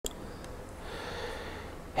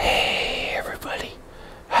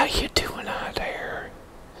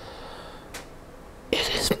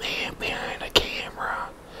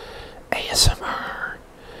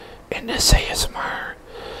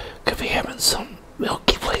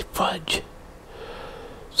MilkyWay Fudge.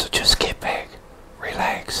 So just get back,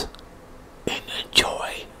 relax, and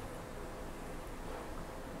enjoy.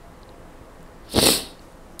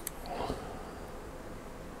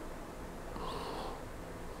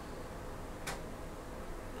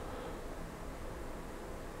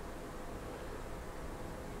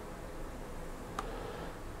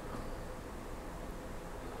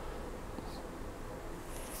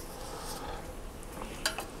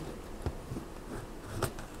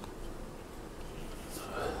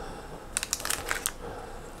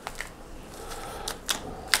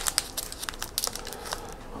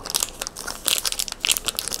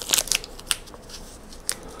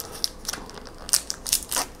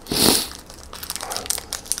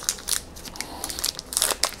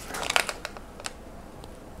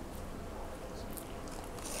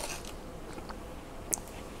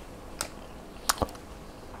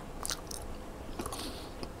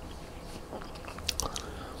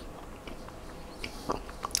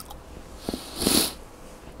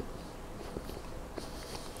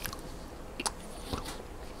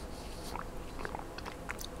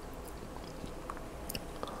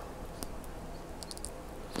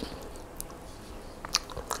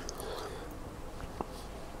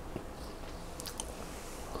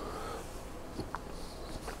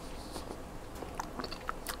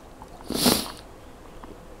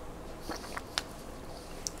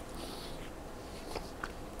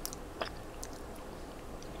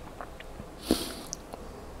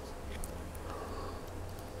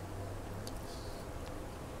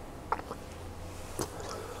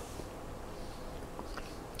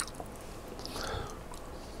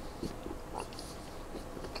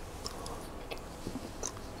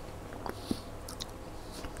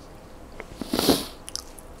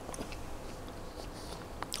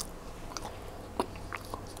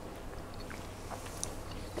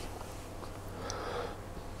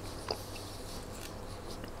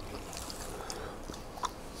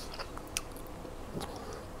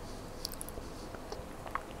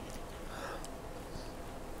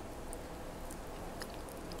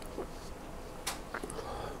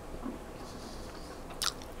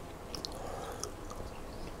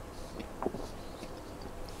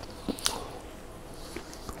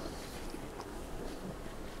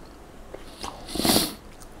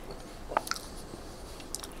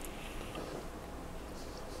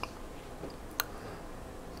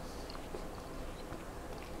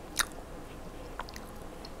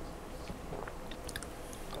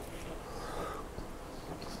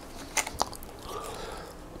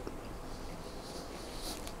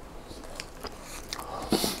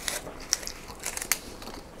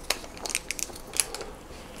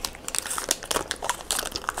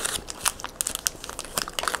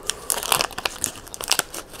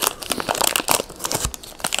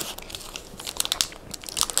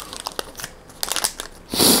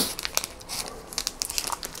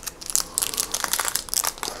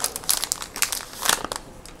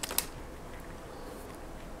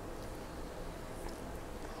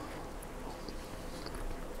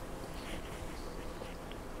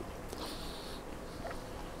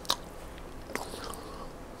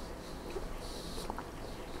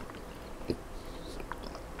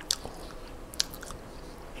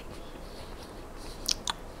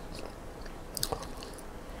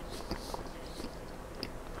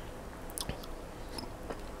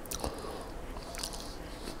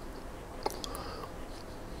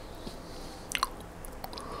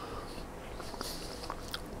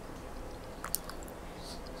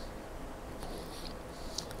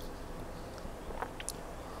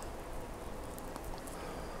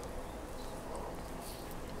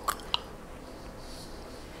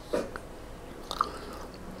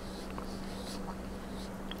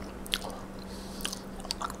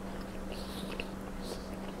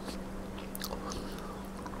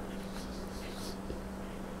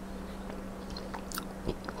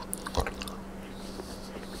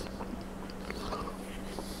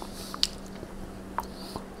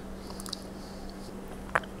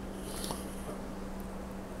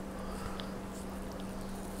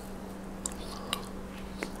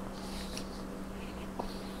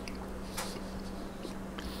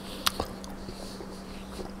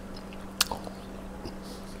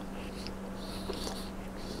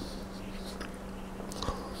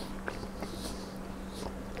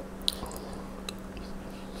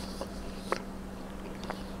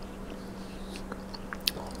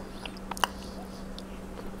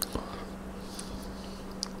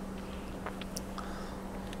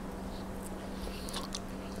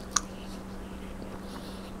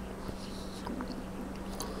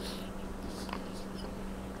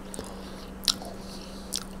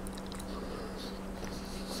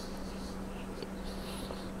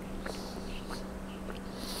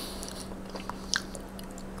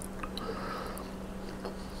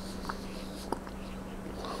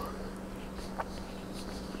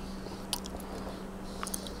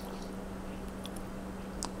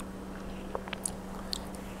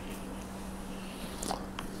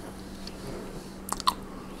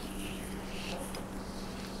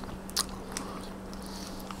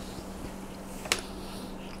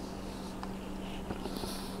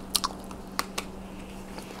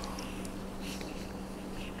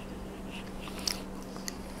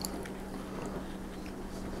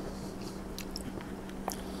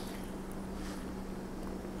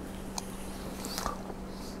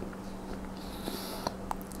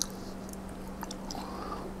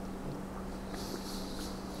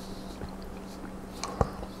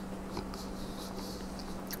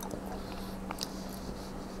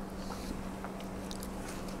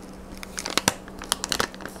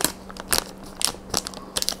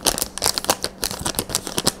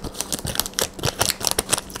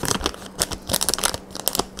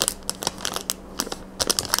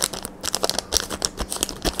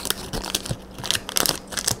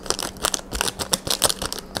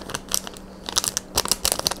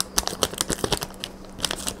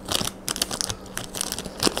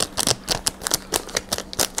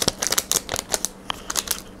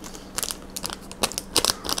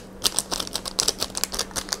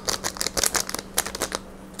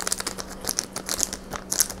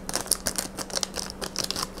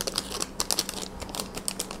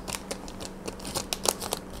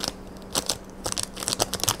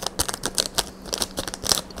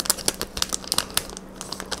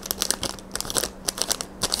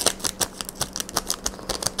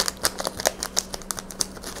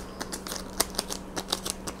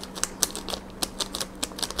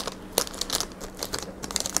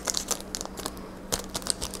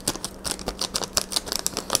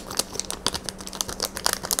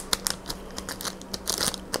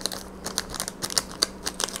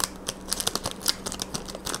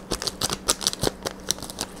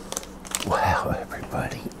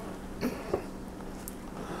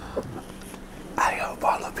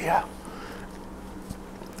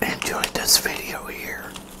 you enjoyed this video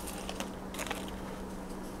here.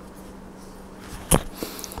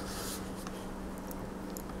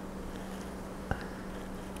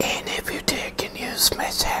 And if you did, can you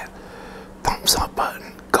smash that thumbs up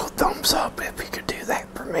button? Go thumbs up if you could do that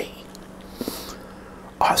for me.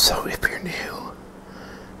 Also, if you're new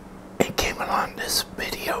and came along this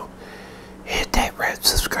video, hit that red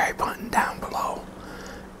subscribe button down below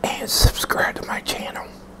and subscribe to my channel.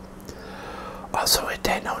 Also hit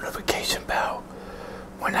that notification bell.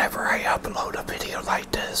 Whenever I upload a video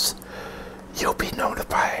like this, you'll be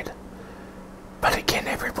notified. But again,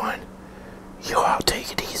 everyone, you all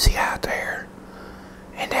take it easy out there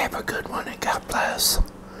and have a good one, and God bless.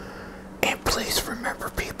 And please remember,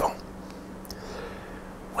 people,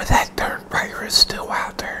 with that darn virus still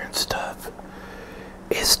out there and stuff,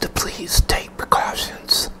 is to please take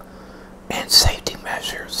precautions and safety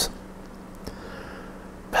measures.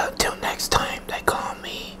 But until next time, they call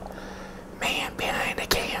me Man Behind the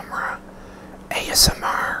Camera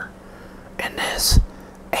ASMR, and this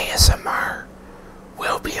ASMR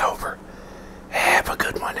will be over. Have a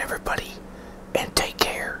good one, everybody.